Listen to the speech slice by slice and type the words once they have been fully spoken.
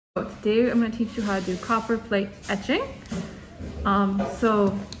Today I'm going to teach you how to do copper plate etching.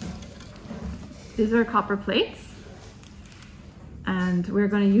 So these are copper plates, and we're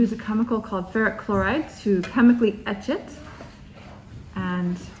going to use a chemical called ferric chloride to chemically etch it.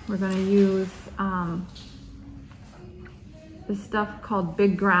 And we're going to use this stuff called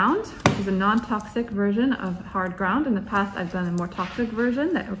Big Ground, which is a non-toxic version of hard ground. In the past I've done a more toxic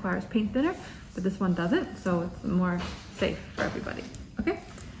version that requires paint thinner, but this one doesn't, so it's more safe for everybody. Okay?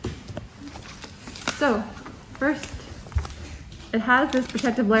 So first, it has this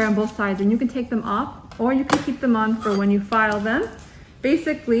protective layer on both sides, and you can take them off or you can keep them on for when you file them.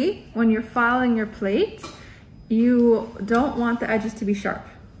 Basically, when you're filing your plate, you don't want the edges to be sharp,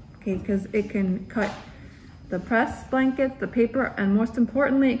 okay, because it can cut the press blankets, the paper, and most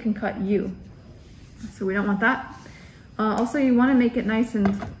importantly, it can cut you. So we don't want that. Also, you want to make it nice and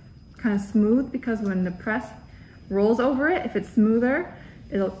kind of smooth, because when the press rolls over it, if it's smoother,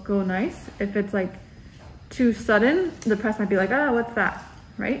 it'll go nice. If it's like too sudden, the press might be like, oh, what's that,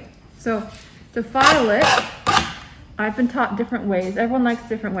 right? So to file it, I've been taught different ways. Everyone likes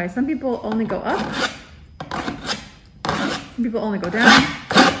different ways. Some people only go up, some people only go down,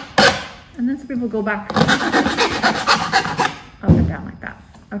 and then some people go back up and down like that,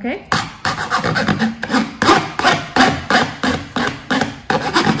 okay?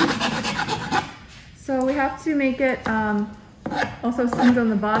 So we have to make it also smooth on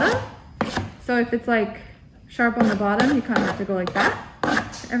the bottom. So if it's like sharp on the bottom, you kind of have to go like that.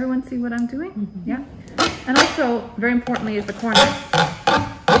 Everyone see what I'm doing? Mm-hmm. Yeah. And also, very importantly, is the corners.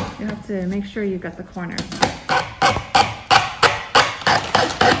 You have to make sure you got the corners.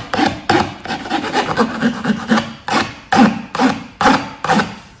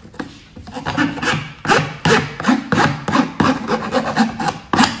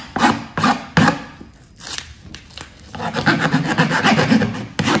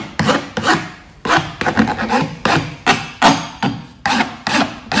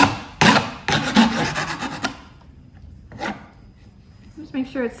 Just make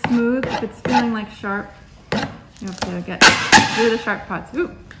sure it's smooth. If it's feeling like sharp, you have to get rid of the sharp parts. Ooh.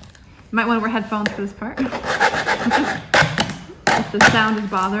 You might want to wear headphones for this part. If the sound is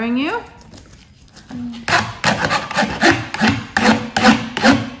bothering you.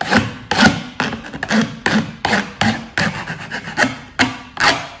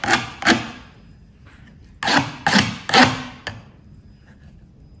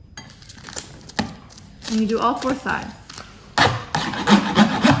 And you do all four sides.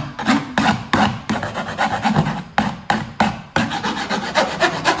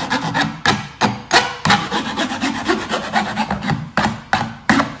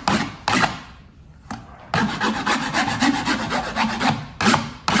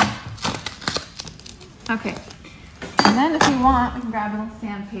 Okay, and then if you want, we can grab a little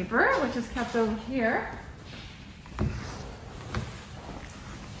sandpaper, which is kept over here.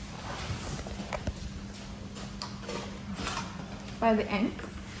 By the inks.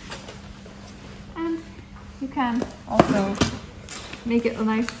 And you can also make it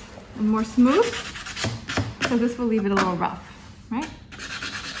nice and more smooth, so this will leave it a little rough, right?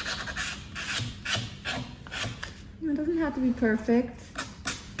 It doesn't have to be perfect,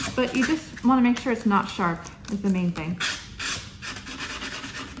 but you just want to make sure it's not sharp is the main thing.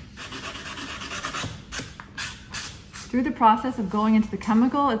 Through the process of going into the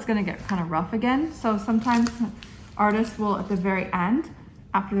chemical, it's going to get kind of rough again. So sometimes artists will, at the very end,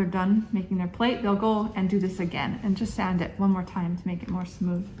 after they're done making their plate, they'll go and do this again and just sand it one more time to make it more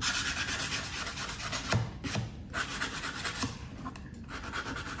smooth.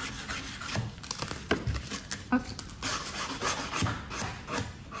 Okay.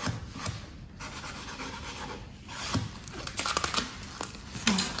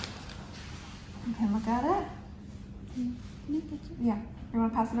 You can look at it. Yeah, you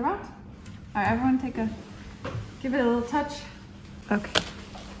want to pass it around? All right, everyone give it a little touch. Okay.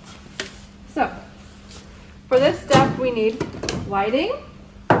 So, for this step, we need whiting,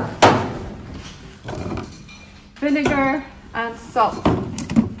 vinegar, and salt.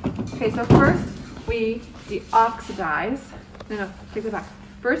 Okay, so first we deoxidize. No, take it back.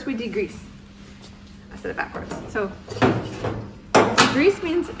 First we degrease. I said it backwards. So, grease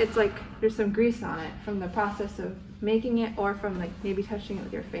means it's like there's some grease on it from the process of making it, or from like maybe touching it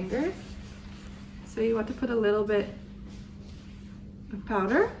with your fingers. So you want to put a little bit of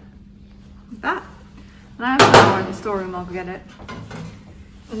powder, like that. And I have some more in the storeroom, I'll go get it.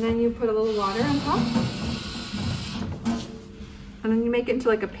 And then you put a little water on top. And then you make it into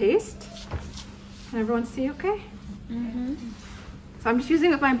like a paste. Can everyone see okay? Mm-hmm. So I'm just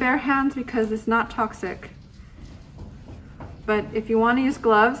using it with my bare hands because it's not toxic. but if you want to use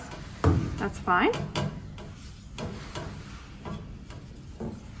gloves, that's fine.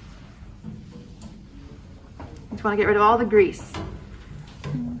 You just want to get rid of all the grease.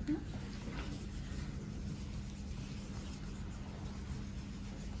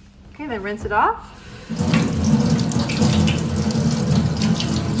 Okay, then rinse it off.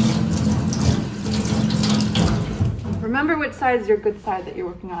 Remember which side is your good side that you're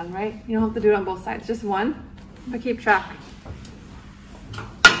working on, right? You don't have to do it on both sides, just one, but keep track.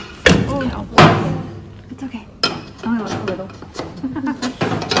 Oh no, it's okay. Only a little.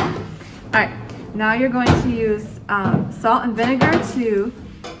 All right, now you're going to use salt and vinegar to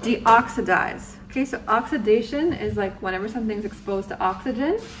deoxidize. Okay, so oxidation is like whenever something's exposed to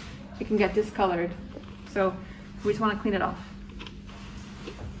oxygen, it can get discolored. So we just want to clean it off.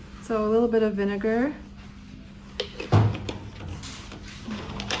 So a little bit of vinegar.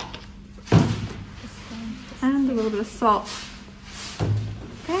 And a little bit of salt.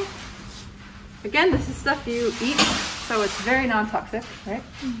 Okay. Again, this is stuff you eat, so it's very non-toxic, right?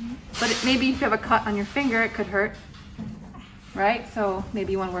 Mm-hmm. But maybe if you have a cut on your finger, it could hurt, right? So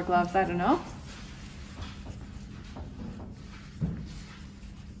maybe you want to wear gloves, I don't know.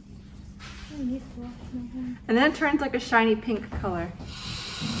 And then it turns like a shiny pink color.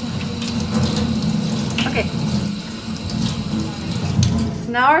 Okay.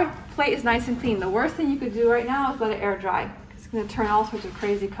 So now our plate is nice and clean. The worst thing you could do right now is let it air dry. It's going to turn all sorts of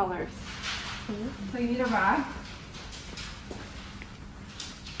crazy colors. So you need a rag.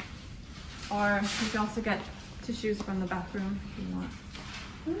 Or you can also get tissues from the bathroom if you want.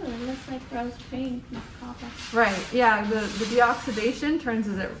 Ooh, it looks like rose pink with copper. Right, yeah, the deoxidation turns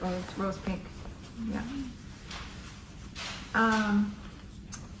it rose pink. Yeah.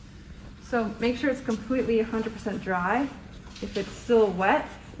 So make sure it's completely 100% dry. If it's still wet,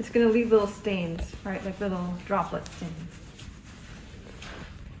 it's going to leave little stains, right? Like little droplet stains.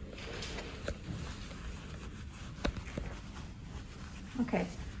 Okay.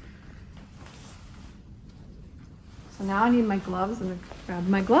 So now I need my gloves. I'm going to grab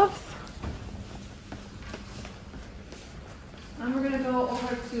my gloves. And we're going to go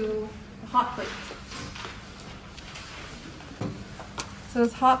over to the hot plate. So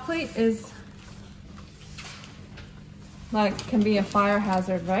this hot plate is like, can be a fire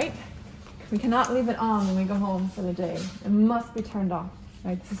hazard, right? We cannot leave it on when we go home for the day. It must be turned off,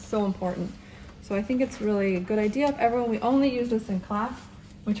 right? This is so important. So I think it's really a good idea if we only use this in class,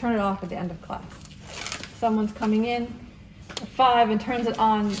 we turn it off at the end of class. If someone's coming in at 5 and turns it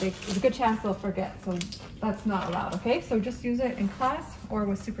on, there's a good chance they'll forget. So that's not allowed, okay? So just use it in class or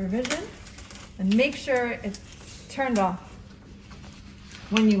with supervision and make sure it's turned off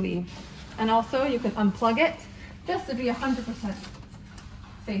when you leave. And also you can unplug it just to be 100%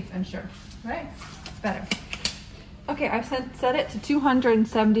 safe and sure, right? It's better. Okay, I've set it to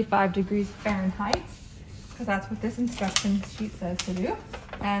 275 degrees Fahrenheit because that's what this instruction sheet says to do.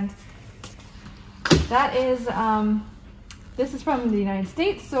 And that is, this is from the United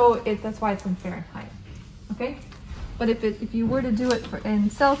States, so that's why it's in Fahrenheit, okay? But if you were to do it in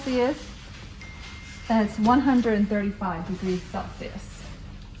Celsius, then it's 135 degrees Celsius,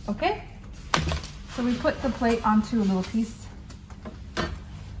 okay? So we put the plate onto a little piece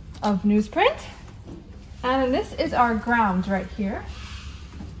of newsprint. And this is our ground right here.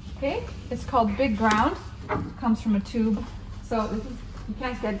 Okay, it's called Big Ground. It comes from a tube. So this is, you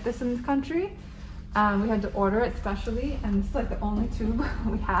can't get this in this country. We had to order it specially, and this is like the only tube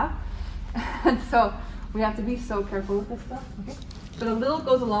we have. And so we have to be so careful with this stuff. Okay, but a little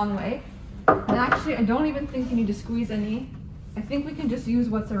goes a long way. And actually, I don't even think you need to squeeze any. I think we can just use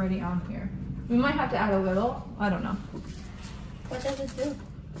what's already on here. We might have to add a little. I don't know. What does it do?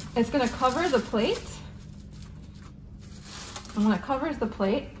 It's going to cover the plate. And when it covers the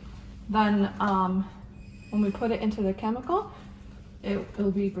plate, then when we put it into the chemical,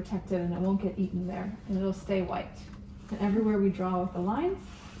 it'll be protected and it won't get eaten there, and it'll stay white. And everywhere we draw with the lines,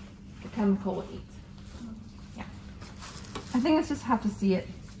 the chemical will eat. Yeah. I think it's just have to see it.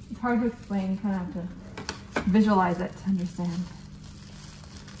 It's hard to explain. You kind of have to visualize it to understand.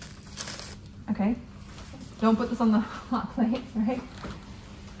 Okay. Don't put this on the hot plate, right?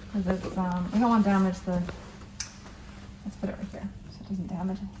 Because it's we don't want to damage the. Let's put it right here so it doesn't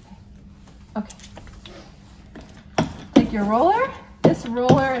damage anything. Okay. Take your roller. This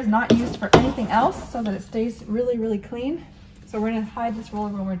roller is not used for anything else so that it stays really, really clean. So we're going to hide this roller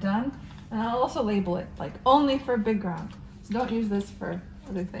when we're done. And I'll also label it like only for Big Ground. So don't use this for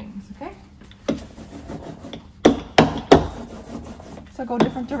other things, okay? So go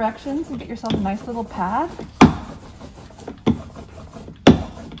different directions and get yourself a nice little pad.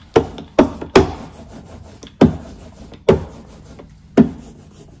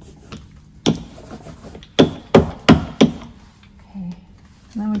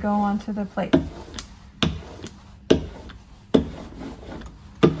 then we go on to the plate.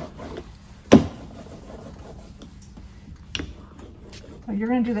 So you're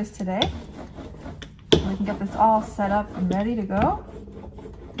gonna do this today. So we can get this all set up and ready to go.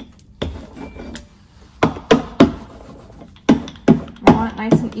 We want it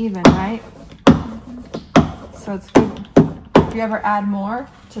nice and even, right? So it's good if you ever add more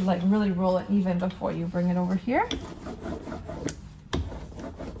to like really roll it even before you bring it over here.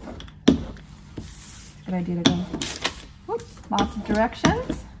 Good idea to go. Whoop, lots of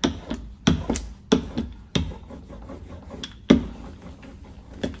directions.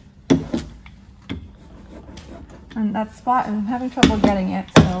 And that spot, I'm having trouble getting it,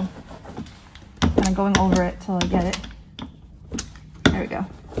 so I'm kind of going over it till I get it. There we go.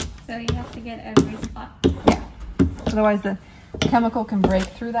 So you have to get every spot. Yeah. Otherwise the chemical can break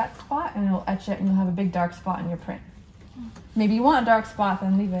through that spot and it'll etch it and you'll have a big dark spot in your print. Maybe you want a dark spot,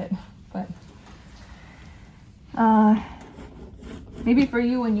 then leave it. But maybe for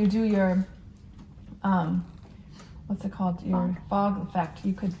you when you do your, what's it called? Your fog effect,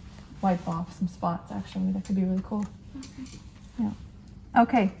 you could wipe off some spots actually. That could be really cool. Okay. Yeah.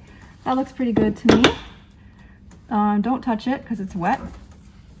 Okay, that looks pretty good to me. Don't touch it because it's wet,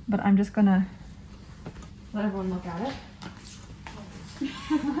 but I'm just gonna let everyone look at it.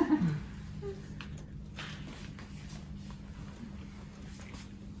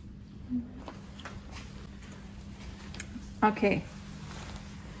 Okay.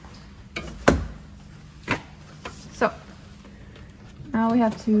 So now we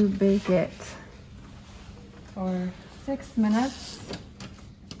have to bake it for 6 minutes.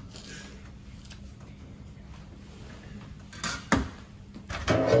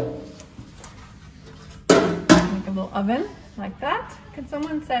 Make a little oven like that. Can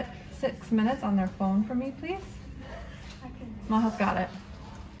someone set 6 minutes on their phone for me, please? Maha's got it.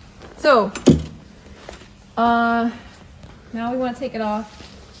 So, now we want to take it off.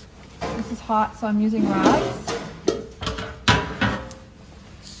 This is hot, so I'm using rags.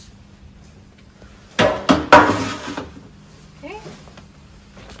 Okay.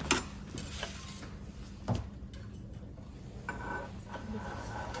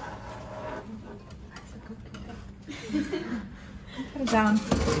 Put it down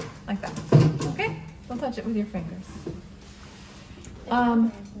like that. Okay? Don't touch it with your fingers.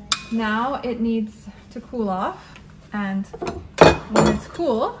 Now it needs to cool off, and when it's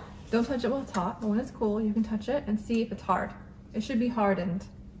cool, don't touch it while it's hot, but when it's cool, you can touch it and see if it's hard. It should be hardened,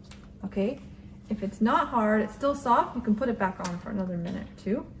 okay? If it's not hard, it's still soft, you can put it back on for another minute or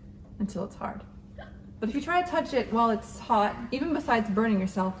two until it's hard. But if you try to touch it while it's hot, even besides burning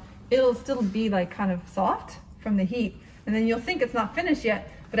yourself, it'll still be like kind of soft from the heat, and then you'll think it's not finished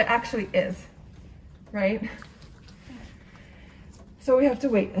yet, but it actually is, right? So we have to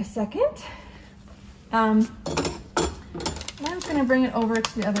wait a second. I'm just gonna bring it over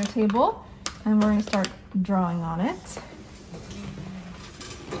to the other table and we're gonna start drawing on it.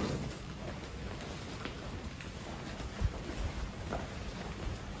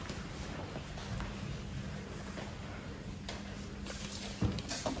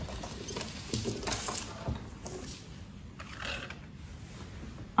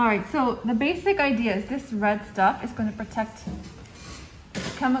 All right, so the basic idea is this red stuff is going to protect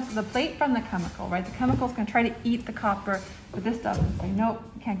the plate from the chemical, right? The chemical is going to try to eat the copper, but this stuff will say, nope,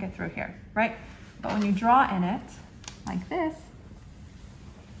 you can't get through here, right? But when you draw in it, like this,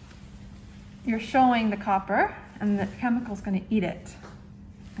 you're showing the copper, and the chemical is going to eat it.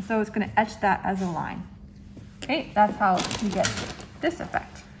 And so it's going to etch that as a line. Okay, that's how you get this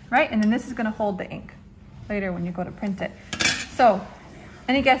effect, right? And then this is going to hold the ink later when you go to print it. So,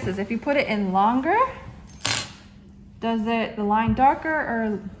 any guesses? If you put it in longer, does the line darker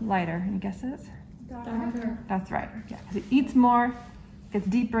or lighter? Any guesses? Darker. That's right, yeah, because it eats more, gets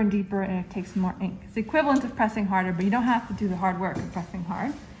deeper and deeper, and it takes more ink. It's the equivalent of pressing harder, but you don't have to do the hard work of pressing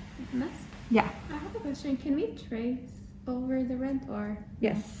hard. Yeah. I have a question. Can we trace over the red or?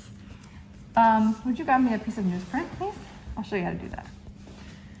 Yes. Would you grab me a piece of newsprint, please? I'll show you how to do that.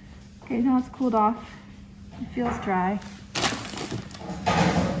 Okay, now it's cooled off. It feels dry.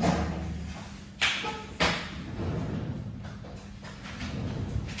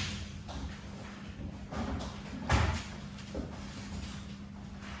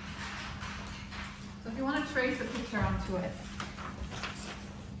 So if you want to trace a picture onto it,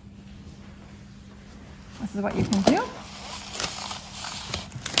 this is what you can do.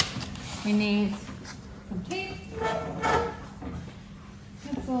 We need some tape,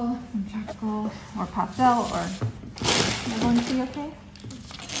 pencil, some charcoal, or pastel, or everyone see okay?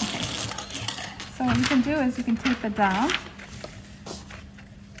 Okay. So what you can do is you can tape it down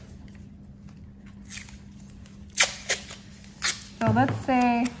So let's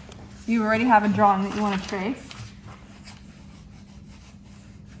say you already have a drawing that you want to trace.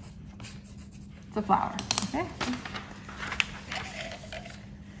 It's a flower, okay?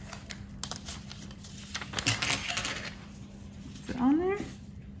 Is it on there?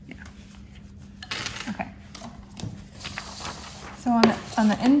 Yeah. Okay. So on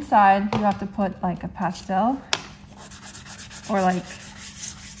the inside, you have to put like a pastel, or like,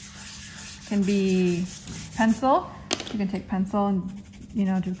 can be pencil. You can take pencil and, you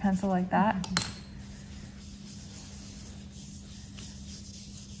know, do pencil like that.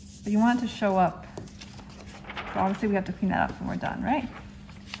 But you want it to show up. So obviously we have to clean that up when we're done, right?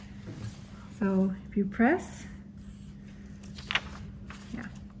 So if you press, yeah.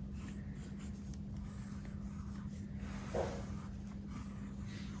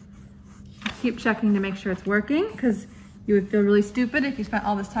 Keep checking to make sure it's working, because you would feel really stupid if you spent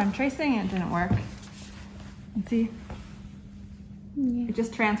all this time tracing and it didn't work. And see? Yeah. It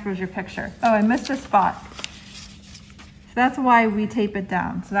just transfers your picture. Oh, I missed a spot. So that's why we tape it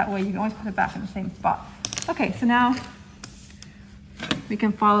down. So that way you can always put it back in the same spot. Okay, so now we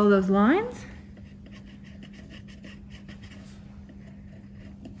can follow those lines.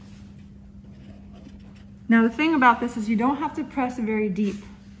 Now the thing about this is you don't have to press very deep,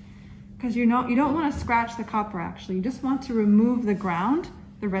 because you don't want to scratch the copper actually. You just want to remove the ground,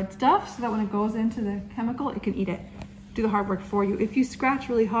 the red stuff, so that when it goes into the chemical, it can eat it. Do the hard work for you. If you scratch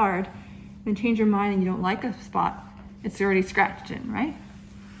really hard and change your mind and you don't like a spot, it's already scratched in, right?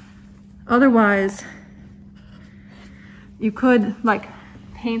 Otherwise, you could like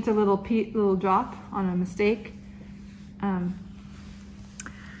paint a little drop on a mistake, and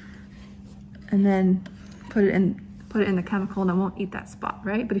then put it in the chemical, and it won't eat that spot,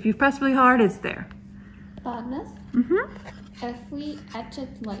 right? But if you press really hard, it's there. Badness? Mm-hmm. If we etch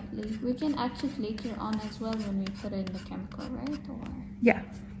it lightly, we can etch it later on as well when we put it in the chemical, right? Or Yeah,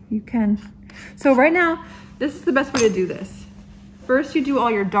 you can. So right now, this is the best way to do this. First, you do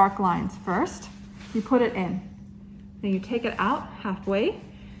all your dark lines first. You put it in. Then you take it out halfway.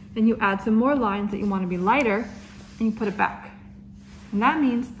 Then you add some more lines that you want to be lighter, and you put it back. And that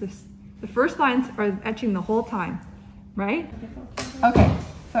means the first lines are etching the whole time, right? Okay,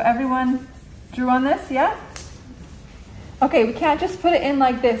 so everyone drew on this, yeah? Okay, we can't just put it in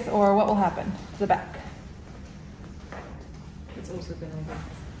like this, or what will happen to the back? It's also gonna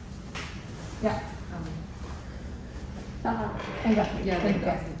Yeah. Exactly. yeah, like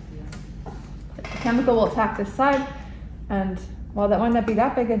that. The chemical will attack this side, and while that might not be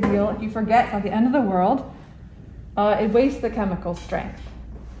that big a deal, if you forget at the end of the world, it wastes the chemical strength.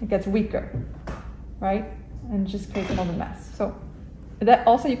 It gets weaker, right? And it just creates all the mess. So that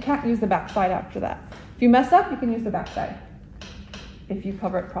also, you can't use the back side after that. If you mess up, you can use the back side if you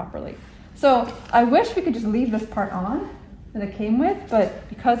cover it properly. So I wish we could just leave this part on that it came with, but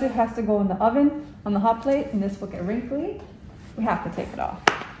because it has to go in the oven on the hot plate and this will get wrinkly, we have to take it off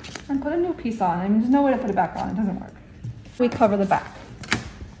and put a new piece on. I mean, there's no way to put it back on, it doesn't work. We cover the back.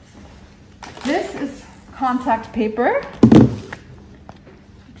 This is contact paper.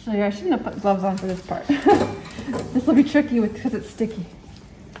 Actually, I shouldn't have put gloves on for this part. This will be tricky because it's sticky.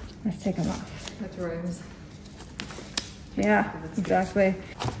 Let's take them off. That's where I was. Yeah, exactly.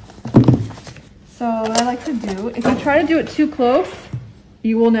 So what I like to do, if you try to do it too close,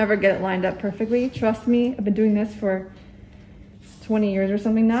 you will never get it lined up perfectly. Trust me, I've been doing this for 20 years or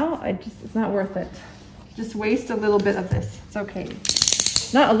something now. It's not worth it. Just waste a little bit of this. It's okay.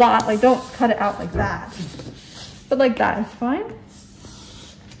 Not a lot, like don't cut it out like that. But like that is fine.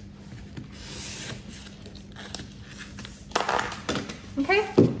 Okay,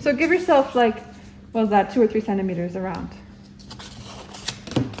 so give yourself like, what was that, 2 or 3 centimeters around.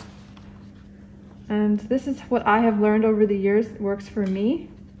 And this is what I have learned over the years works for me.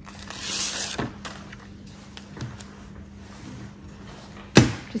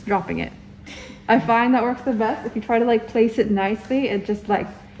 Just dropping it. I find that works the best. If you try to like place it nicely, it just like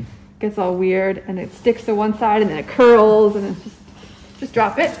gets all weird and it sticks to one side and then it curls and it's just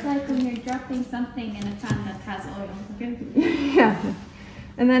drop it. it's like when you're dropping something in a pan that has oil. Okay? Yeah.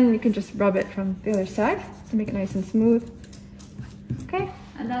 And then you can just rub it from the other side to make it nice and smooth. Okay?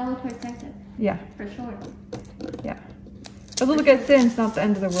 And that will protect it. Yeah. For sure. Yeah. A little gets in, it's not the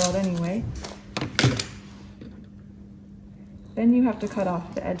end of the world anyway. Then you have to cut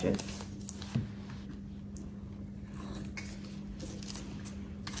off the edges.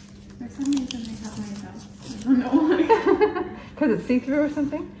 For some reason I have my belt. I don't know why. Because it's see-through or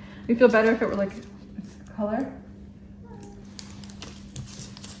something? You feel better if it were like color?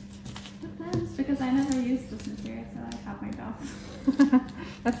 Depends, because I never used this material, so I have my belts.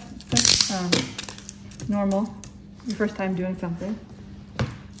 That's normal. Your first time doing something.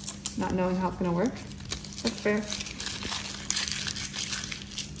 not knowing how it's gonna work. That's fair.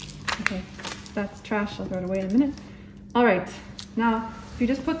 Okay, that's trash, I'll throw it away in a minute. All right, now, if you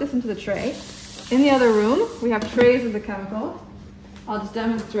just put this into the tray, in the other room, we have trays of the chemical. I'll just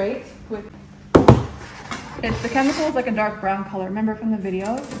demonstrate with, the chemical is like a dark brown color. Remember from the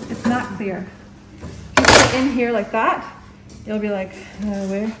videos? It's not clear. If you put it in here like that, you'll be like,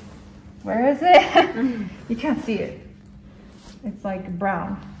 where is it? You can't see it. It's like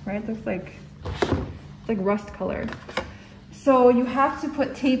brown, right? It looks like, it's like rust colored. So you have to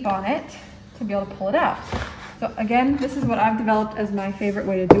put tape on it to be able to pull it out. So again, this is what I've developed as my favorite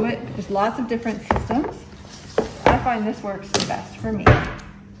way to do it. There's lots of different systems. I find this works the best for me.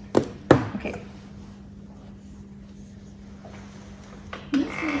 Okay. Miss,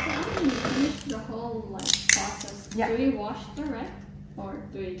 after you finish the whole process, Yeah. do we wash the red or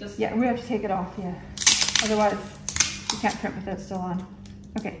do we just? Yeah, we have to take it off, yeah. Otherwise, you can't print with it still on.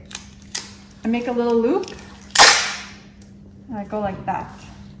 Okay. I make a little loop. And I go like that.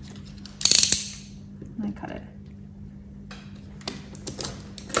 And I cut it.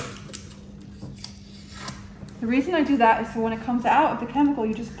 The reason I do that is so when it comes out of the chemical,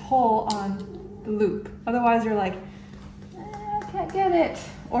 you just pull on the loop. Otherwise, you're like, I can't get it.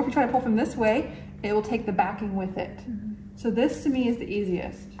 Or if you try to pull from this way, it will take the backing with it. So this to me is the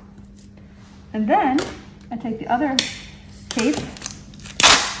easiest. And then I take the other tape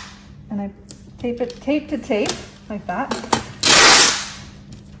and I tape it tape to tape like that.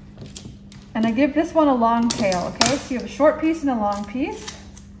 And I give this one a long tail, okay? So you have a short piece and a long piece.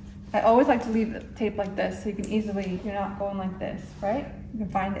 I always like to leave the tape like this so you can easily, you're not going like this, right? You can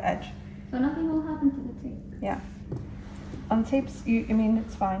find the edge. So nothing will happen to the tape? Yeah. On tapes, I mean,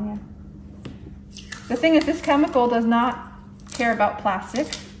 it's fine, yeah. The thing is, this chemical does not care about plastic.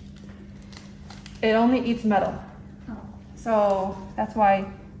 It only eats metal. Oh. So that's why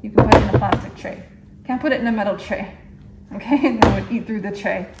you can put it in a plastic tray. Can't put it in a metal tray, okay? And then it would eat through the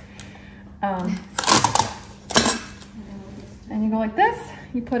tray. And you go like this,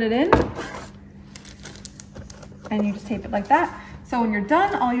 you put it in, and you just tape it like that. So when you're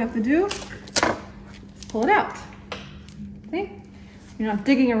done, all you have to do is pull it out. See? You're not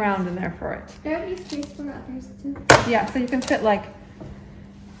digging around in there for it. There are these trays for others too. Yeah, so you can fit like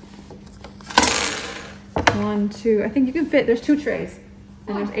 1, 2, I think you can fit, there's 2 trays,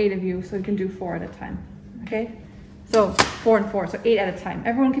 and there's 8 of you, so you can do 4 at a time, okay? So 4 and 4, so 8 at a time.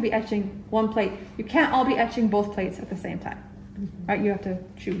 Everyone could be etching 1 plate. You can't all be etching both plates at the same time, right? You have to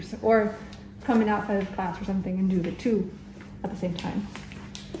choose, or come in outside of class or something and do the 2 at the same time.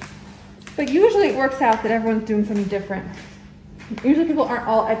 But usually it works out that everyone's doing something different. Usually people aren't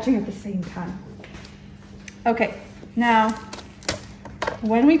all etching at the same time. Okay, now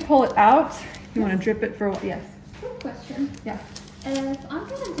when we pull it out, you want to drip it for what? Yes. Quick question. Yeah. If I'm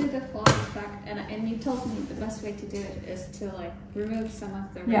gonna do the fog effect, and you told me the best way to do it is to like remove some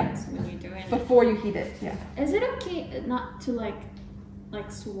of the reds when you're doing it. Before you heat it, yeah. Is it okay not to like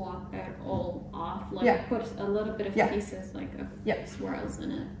swap it all off? Like put a little bit of pieces like of swirls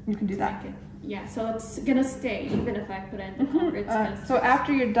in it. You can do that. Yeah, so it's gonna stay even if I put it in the cover. It's gonna stay. So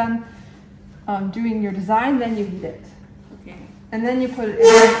after you're done doing your design, then you heat it. Okay. And then you put it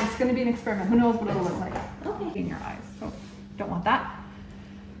in. It's gonna be an experiment. Who knows what it'll look like? Okay. In your eyes. So don't want that.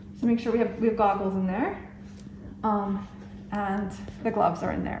 So make sure we have goggles in there. And the gloves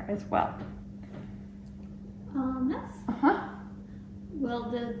are in there as well. Yes. Will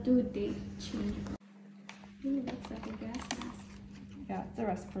the due date change? Ooh, looks like a gas mask. Yeah, it's a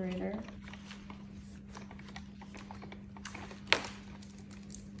respirator.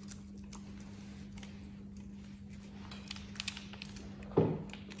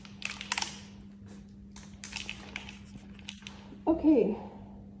 Okay,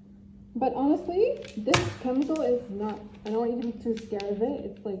 but honestly, this chemical is not, I don't want you to be too scared of it.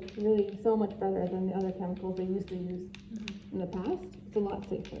 It's like really so much better than the other chemicals they used to use in the past. It's a lot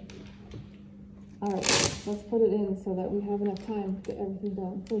safer. All right, let's put it in so that we have enough time to get everything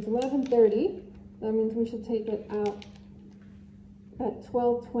done. So it's 11:30. That means we should take it out at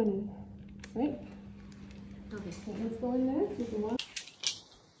 12:20, right? Okay, so let's go in there.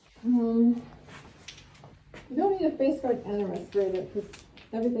 You don't need a face guard and a respirator because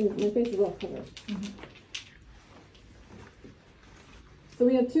everything, my face is all covered. So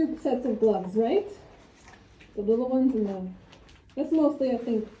we have 2 sets of gloves, right? The little ones and the, that's mostly I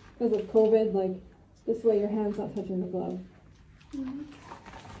think because of COVID, like this way your hand's not touching the glove.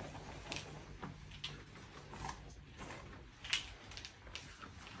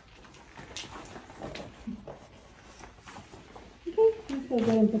 Okay, I feel good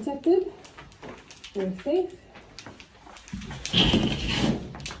and protected. Very safe.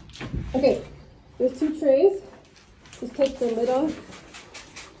 Okay, there's 2 trays. Just take the lid off.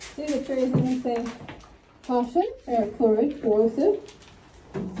 See, the trays even say caution, or chloride, corrosive.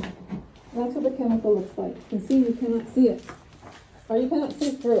 That's what the chemical looks like. You can see you cannot see it. Or you cannot see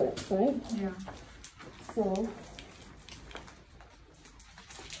through it, right? Yeah. So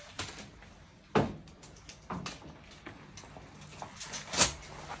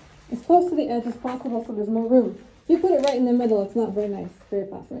as close to the edge as possible so there's more room. If you put it right in the middle, it's not very nice, very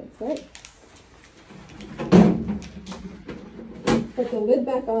phosphonates, right? Put the lid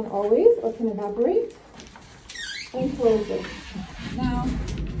back on always, or it can evaporate. And close it. Now,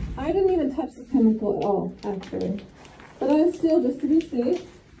 I didn't even touch the chemical at all, actually. But I'm still, just to be safe,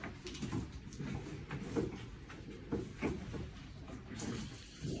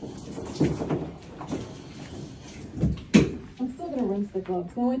 I'm still going to rinse the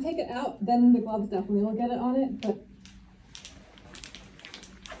gloves. Now, when I take it out, then the gloves definitely will get it on it, but...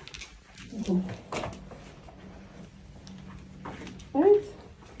 Okay. Alright.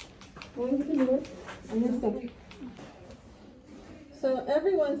 Well, you can do it on your stuff. So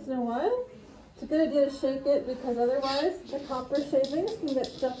every once in a while, it's a good idea to shake it because otherwise the copper shavings can get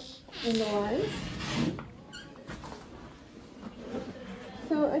stuck in the lines.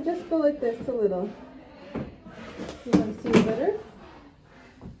 So I just go like this a little. You can see better.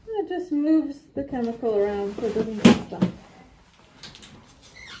 And it just moves the chemical around so it doesn't get stuck.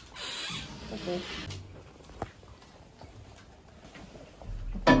 Okay.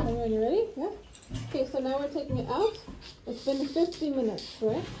 Are you ready? Yeah? Okay, so now we're taking it out. It's been 50 minutes,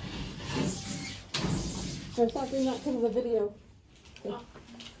 right? Or stop doing that because of the video. Okay.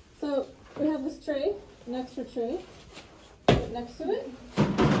 So we have this tray, an extra tray, right next to it.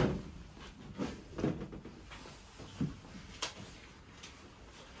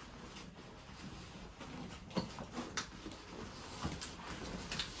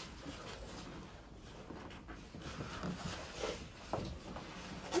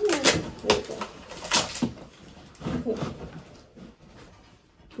 Okay.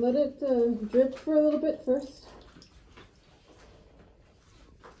 Let it drip for a little bit first.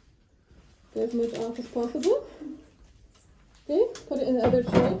 Get as much off as possible. Okay, put it in the other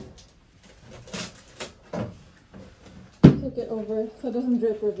tray. Take it over so it doesn't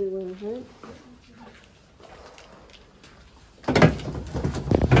drip everywhere, right?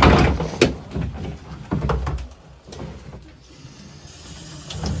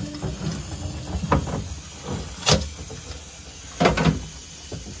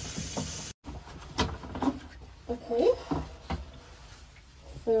 Okay,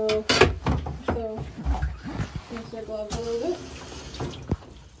 so rinse your gloves a little bit.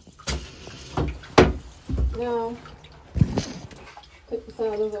 Now, take this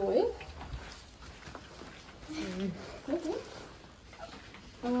out of the way. Okay.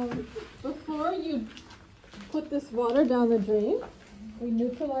 Before you put this water down the drain, we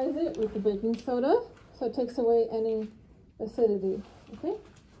neutralize it with the baking soda, so it takes away any acidity. Okay.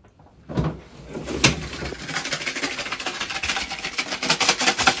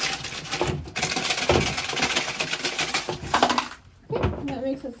 That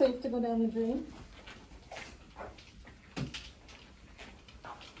makes it safe to go down the drain.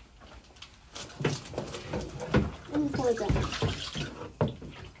 And pour it down.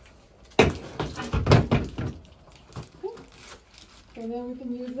 Okay, then we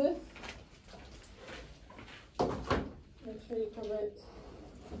can use this. Make sure you cover it.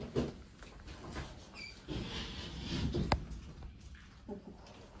 Okay.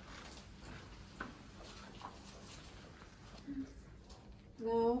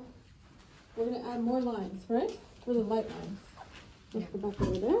 Now, we're going to add more lines, right? For the light lines. Let's go back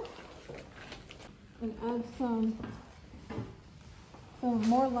over there. And add some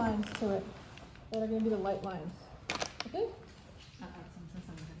more lines to it that are going to be the light lines. Okay?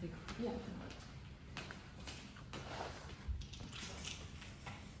 Yeah.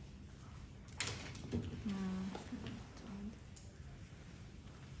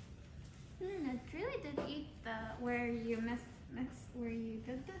 It really did eat where you where you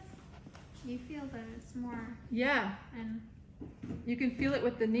did this. You feel that it's more. Yeah. And you can feel it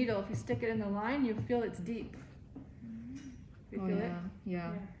with the needle. If you stick it in the line, you feel it's deep. You feel it?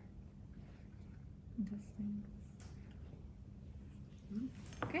 Yeah. Interesting.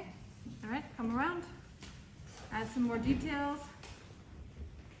 Okay. All right. Come around. Add some more details.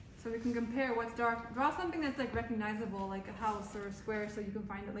 So we can compare what's dark. Draw something that's like recognizable, like a house or a square, so you can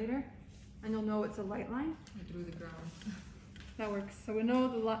find it later. And you'll know it's a light line. I drew the ground. That works. So we know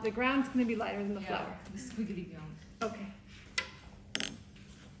the ground's going to be lighter than the flower. The squiggly ground. Okay.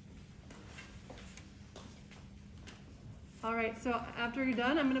 All right, so after you're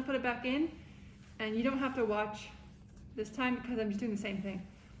done, I'm gonna put it back in, and you don't have to watch this time because I'm just doing the same thing.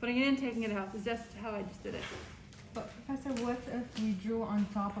 Putting it in, taking it out. It's just how I just did it. But Professor, what if we drew on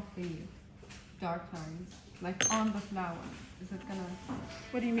top of the dark lines, like on the flower? Is it gonna?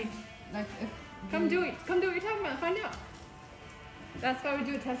 What do you mean? Like if Come do it. Come do what you're talking about. Find out. That's why we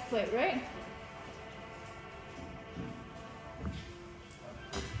do a test plate, right?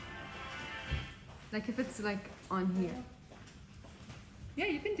 Like if it's like on here. Yeah,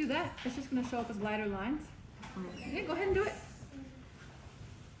 you can do that. It's just gonna show up as lighter lines. Yeah, go ahead and do it.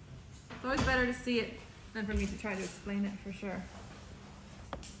 It's always better to see it than for me to try to explain it for sure.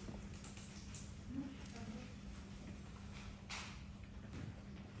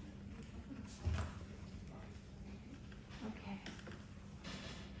 Okay.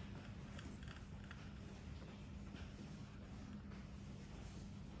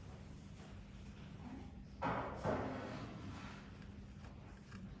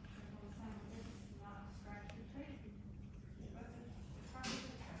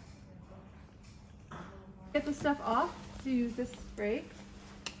 Get the stuff off to use this spray.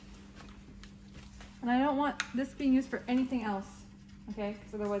 And I don't want this being used for anything else, okay?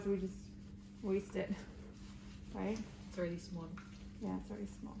 Because otherwise we just waste it, right? It's already small. Yeah, it's already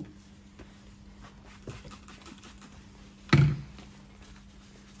small.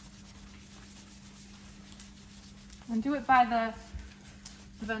 And do it by the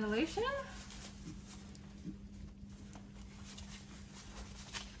ventilation.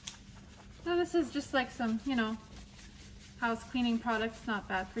 So this is just like some, you know, house cleaning products, not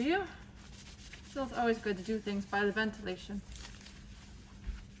bad for you. Still, it's always good to do things by the ventilation.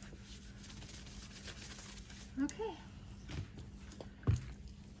 Okay.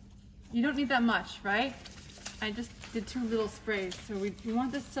 You don't need that much, right? I just did 2 little sprays, so we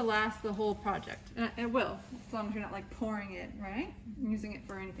want this to last the whole project. And it will, as long as you're not like pouring it, right? And using it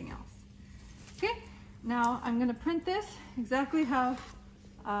for anything else. Okay, now I'm gonna print this exactly how,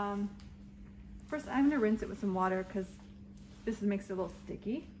 first I'm gonna rinse it with some water because this makes it a little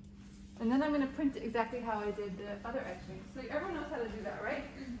sticky. And then I'm gonna print it exactly how I did the other etching. So everyone knows how to do that, right?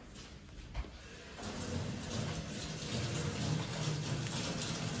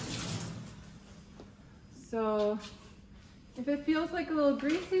 So if it feels like a little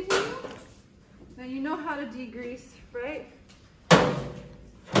greasy to you, then you know how to degrease, right?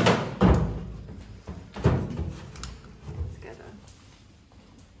 Let's get a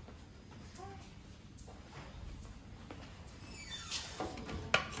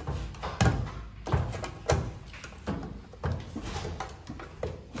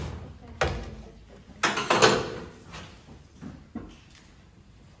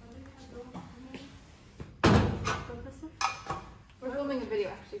We're filming a video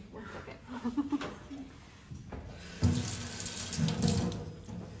actually. 1 second.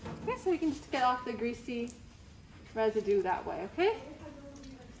 Okay, so you can just get off the greasy residue that way, okay?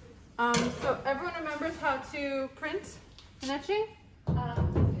 So everyone remembers how to print an etching?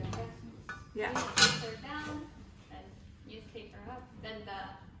 Yeah. Newspaper down, then newspaper up, then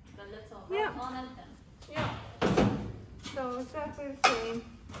the little Yeah. on it, then. Yeah. So exactly the same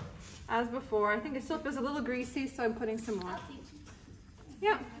as before. I think it still feels a little greasy, so I'm putting some more.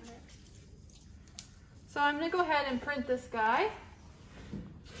 Yeah. So I'm gonna go ahead and print this guy.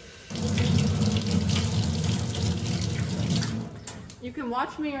 You can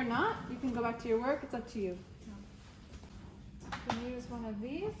watch me or not. You can go back to your work. It's up to you. You can use one of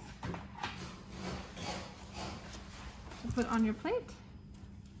these to put on your plate.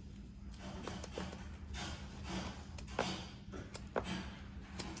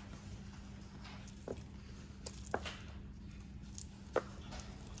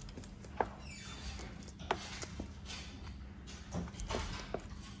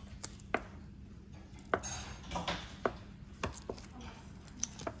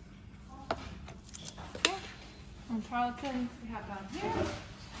 And Charlatans we have down here.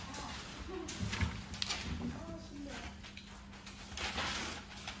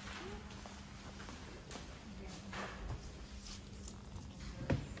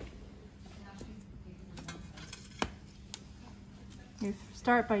 You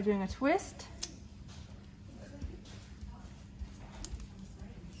start by doing a twist.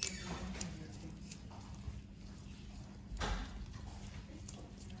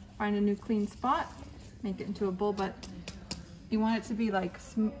 Find a new clean spot. Make it into a bowl, but you want it to be like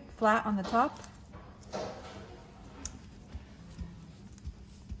flat on the top.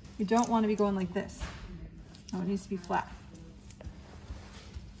 You don't want to be going like this. No, it needs to be flat.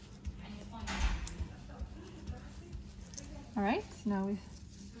 All right, so now we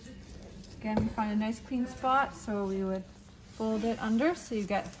find a nice clean spot. So we would Fold it under so you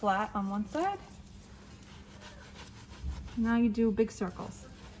get flat on one side. Now you do big circles.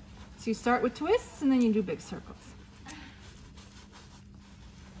 So you start with twists and then you do big circles.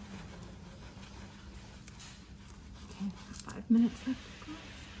 Okay, 5 minutes left.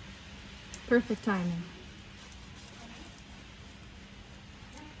 Perfect timing.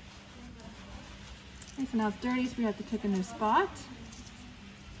 Okay, so now it's dirty, so we have to pick a new spot.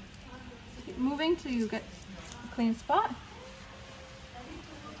 Keep moving till you get a clean spot.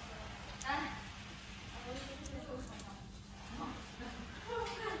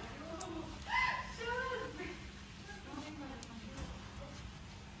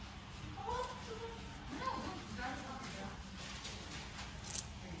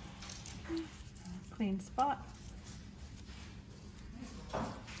 Clean spot.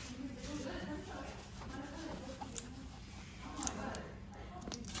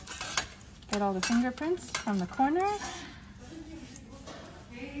 Get all the fingerprints from the corners.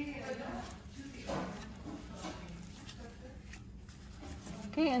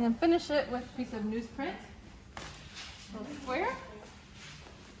 Okay, and then finish it with a piece of newsprint. A little square.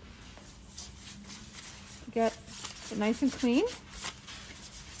 Get it nice and clean.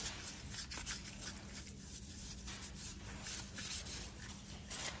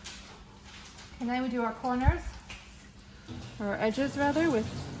 And then we do our corners, or our edges rather, with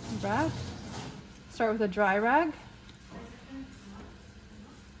rag. Start with a dry rag.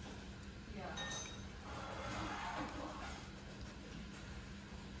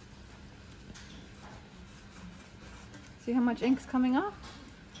 See how much ink's coming off?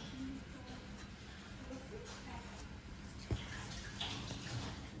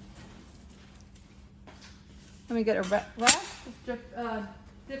 Then we get a rag, just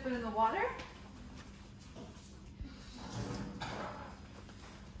dip it in the water.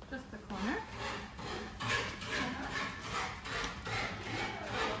 Just the corner.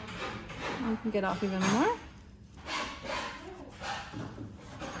 And we can get off even more.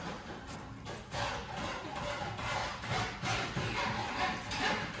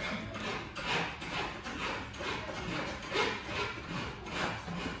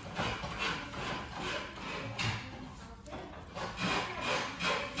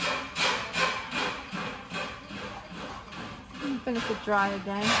 Finish it dry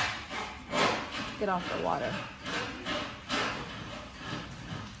again. Get off the water.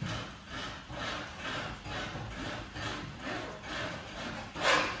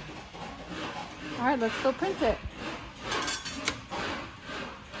 All right, let's go print it.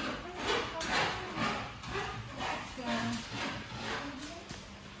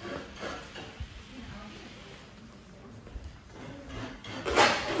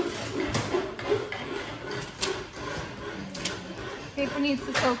 Paper needs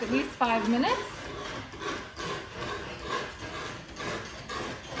to soak at least 5 minutes.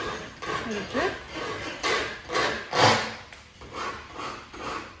 Let it drip.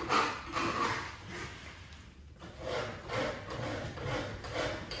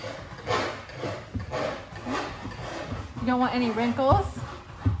 You don't want any wrinkles.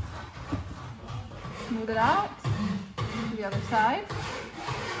 Smooth it out to the other side.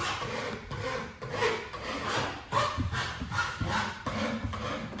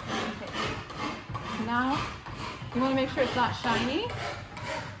 Now, you want to make sure it's not shiny.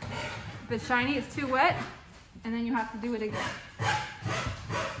 If it's shiny, it's too wet, and then you have to do it again. All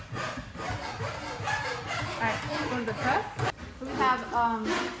right, go to the press. We have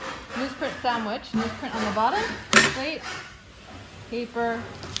newsprint sandwich, newsprint on the bottom, plate, paper,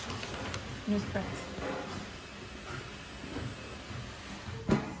 newsprint.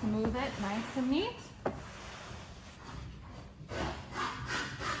 Smooth it nice and neat.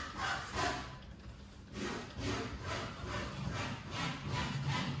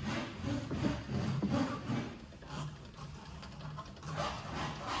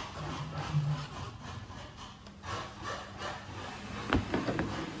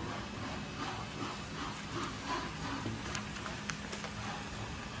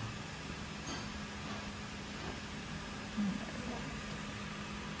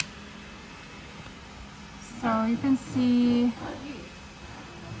 So you can see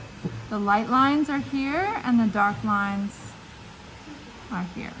the light lines are here and the dark lines are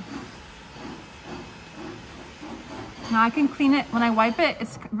here. Now I can clean it, when I wipe it,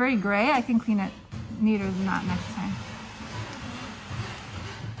 it's very gray. I can clean it neater than that next time.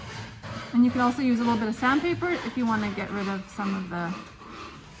 And you can also use a little bit of sandpaper if you want to get rid of some of the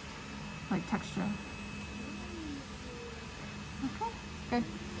texture. Okay, good.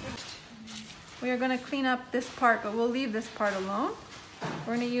 We are going to clean up this part, but we'll leave this part alone.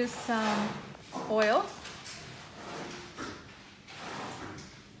 We're going to use some oil.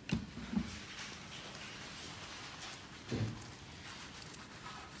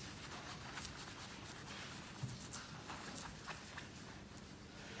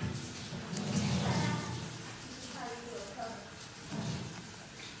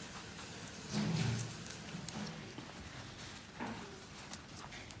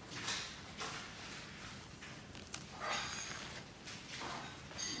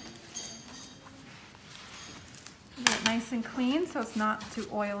 nice and clean so it's not too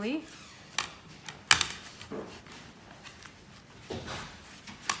oily.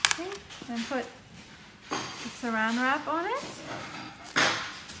 Okay, then put the saran wrap on it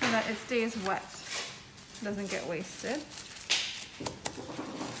so that it stays wet, doesn't get wasted.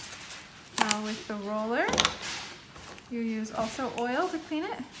 Now with the roller, you use also oil to clean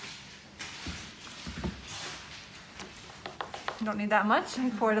it. You don't need that much. I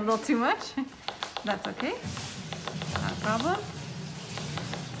poured a little too much. That's okay, not a problem.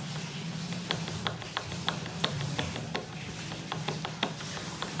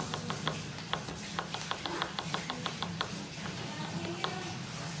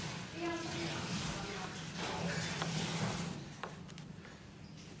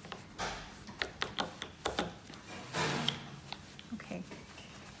 Okay.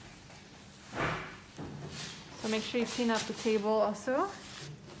 So make sure you clean up the table also,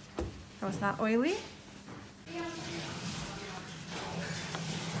 so it's not oily.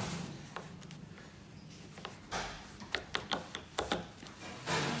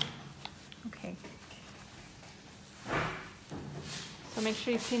 Okay. So make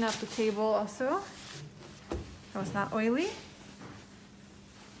sure you clean up the table also, so it's not oily.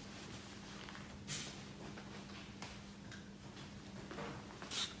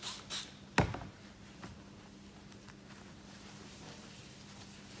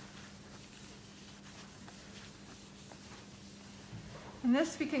 And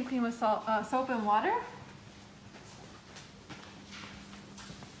this we can clean with soap and water.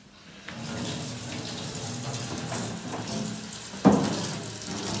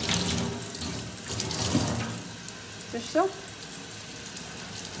 Dish soap.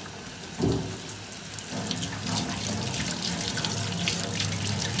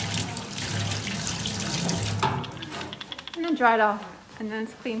 And then dry it off, and then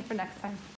it's clean for next time.